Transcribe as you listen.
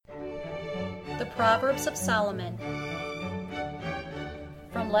The Proverbs of Solomon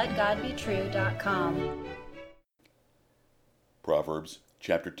from LetGodBetrue.com. Proverbs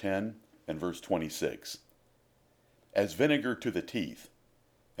chapter 10 and verse 26. As vinegar to the teeth,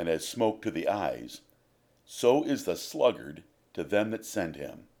 and as smoke to the eyes, so is the sluggard to them that send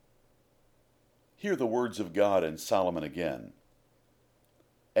him. Hear the words of God and Solomon again.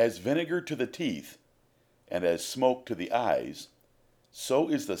 As vinegar to the teeth, and as smoke to the eyes, so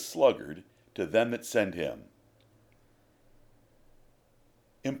is the sluggard to them that send him.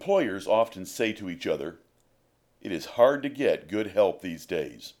 Employers often say to each other, "It is hard to get good help these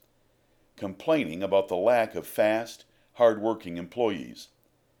days," complaining about the lack of fast, hard-working employees.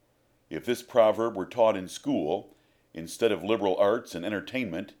 If this proverb were taught in school, instead of liberal arts and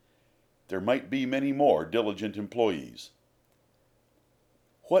entertainment, there might be many more diligent employees.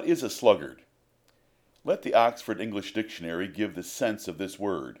 What is a sluggard? Let the Oxford English Dictionary give the sense of this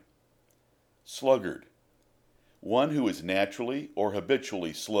word. Sluggard, one who is naturally or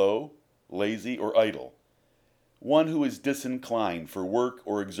habitually slow, lazy, or idle. One who is disinclined for work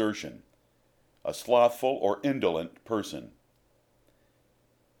or exertion. A slothful or indolent person.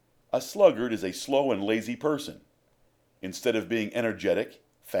 A sluggard is a slow and lazy person. Instead of being energetic,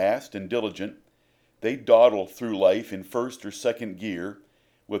 fast, and diligent, they dawdle through life in first or second gear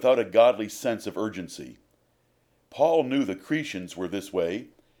without a godly sense of urgency. Paul knew the Cretans were this way,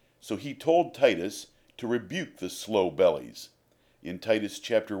 so he told Titus to rebuke the slow bellies in Titus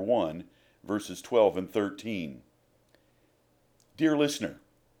chapter 1, verses 12 and 13. Dear listener,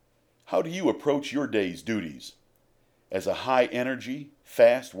 how do you approach your day's duties? As a high-energy,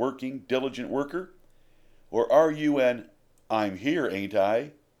 fast-working, diligent worker? Or are you an "I'm here, ain't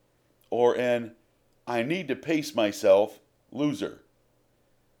I?" or an "I need to pace myself" loser?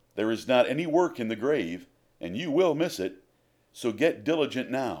 There is not any work in the grave, and you will miss it, so get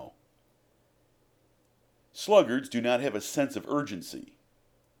diligent now. Sluggards do not have a sense of urgency.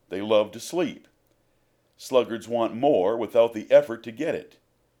 They love to sleep. Sluggards want more without the effort to get it.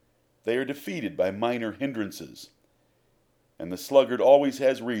 They are defeated by minor hindrances. And the sluggard always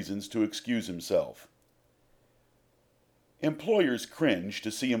has reasons to excuse himself. Employers cringe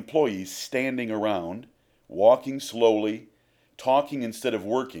to see employees standing around, walking slowly, talking instead of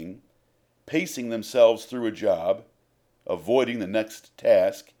working, pacing themselves through a job, avoiding the next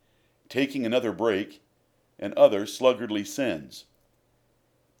task, taking another break, and other sluggardly sins.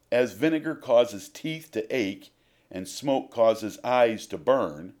 As vinegar causes teeth to ache and smoke causes eyes to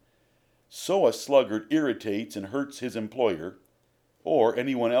burn, so a sluggard irritates and hurts his employer or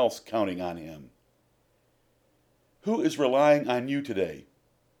anyone else counting on him. Who is relying on you today?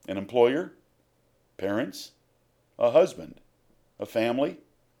 An employer? Parents? A husband? A family?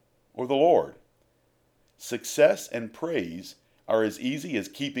 Or the Lord? Success and praise are as easy as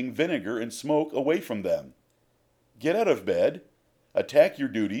keeping vinegar and smoke away from them. Get out of bed, attack your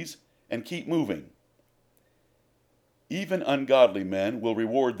duties, and keep moving. Even ungodly men will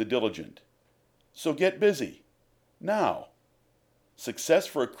reward the diligent. So get busy, now. Success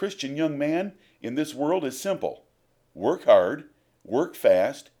for a Christian young man in this world is simple. Work hard, work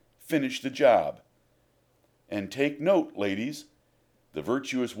fast, finish the job. And take note, ladies, the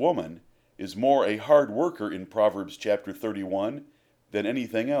virtuous woman is more a hard worker in Proverbs chapter 31 than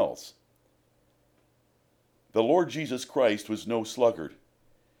anything else. The Lord Jesus Christ was no sluggard.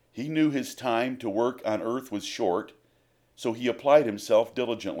 He knew his time to work on earth was short, so he applied himself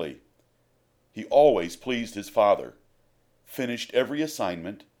diligently. He always pleased his Father, finished every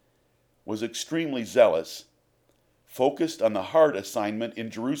assignment, was extremely zealous, focused on the hard assignment in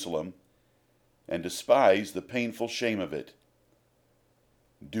Jerusalem, and despised the painful shame of it.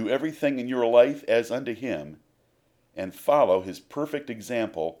 Do everything in your life as unto him, and follow his perfect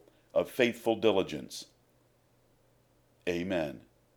example of faithful diligence. Amen.